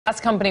Gas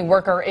company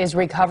worker is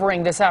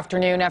recovering this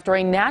afternoon after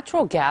a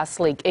natural gas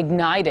leak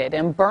ignited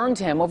and burned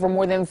him over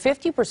more than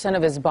 50%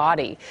 of his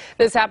body.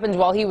 This happened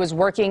while he was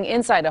working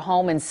inside a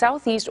home in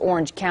southeast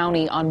Orange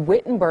County on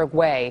Wittenberg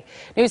Way.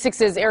 News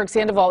 6's Eric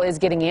Sandoval is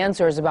getting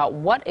answers about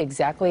what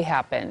exactly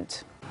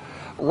happened.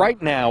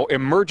 Right now,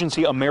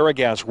 emergency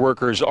AmeriGas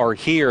workers are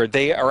here.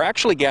 They are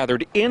actually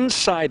gathered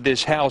inside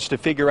this house to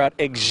figure out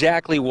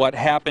exactly what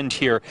happened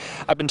here.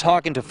 I've been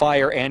talking to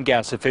fire and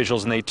gas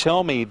officials, and they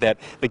tell me that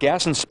the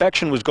gas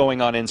inspection was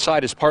going on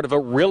inside as part of a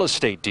real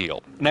estate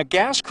deal. Now,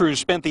 gas crews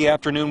spent the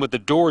afternoon with the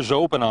doors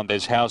open on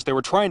this house. They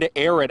were trying to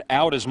air it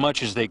out as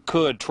much as they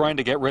could, trying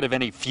to get rid of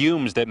any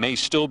fumes that may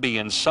still be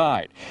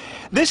inside.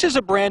 This is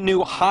a brand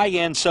new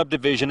high-end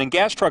subdivision, and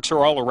gas trucks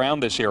are all around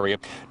this area.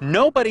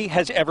 Nobody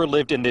has ever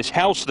lived in this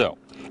house, though.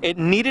 It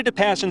needed to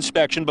pass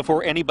inspection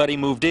before anybody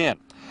moved in.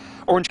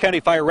 Orange County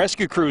Fire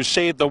Rescue crews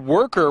say the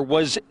worker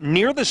was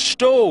near the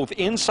stove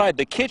inside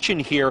the kitchen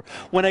here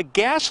when a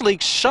gas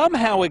leak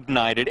somehow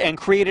ignited and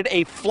created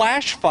a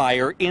flash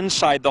fire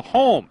inside the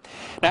home.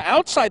 Now,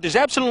 outside, there's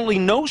absolutely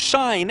no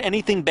sign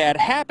anything bad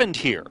happened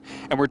here,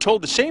 and we're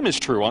told the same is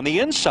true on the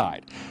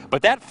inside.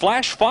 But that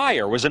flash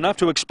fire was enough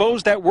to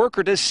expose that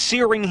worker to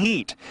searing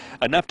heat,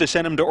 enough to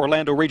send him to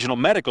Orlando Regional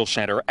Medical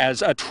Center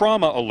as a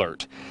trauma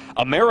alert.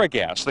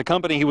 AmeriGas, the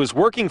company he was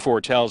working for,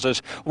 tells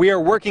us we are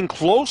working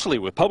closely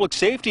with public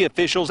safety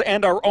officials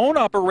and our own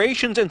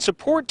operations and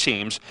support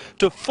teams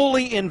to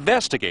fully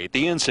investigate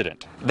the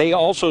incident. They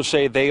also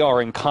say they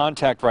are in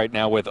contact right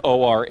now with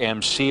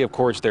ORMC. Of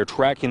course, they're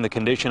tracking the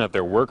condition of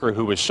their worker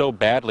who was so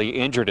badly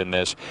injured in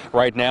this.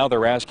 Right now,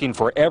 they're asking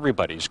for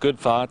everybody's good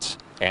thoughts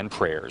and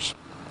prayers.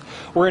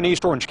 We're in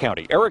East Orange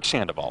County. Eric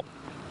Sandoval,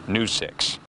 News 6.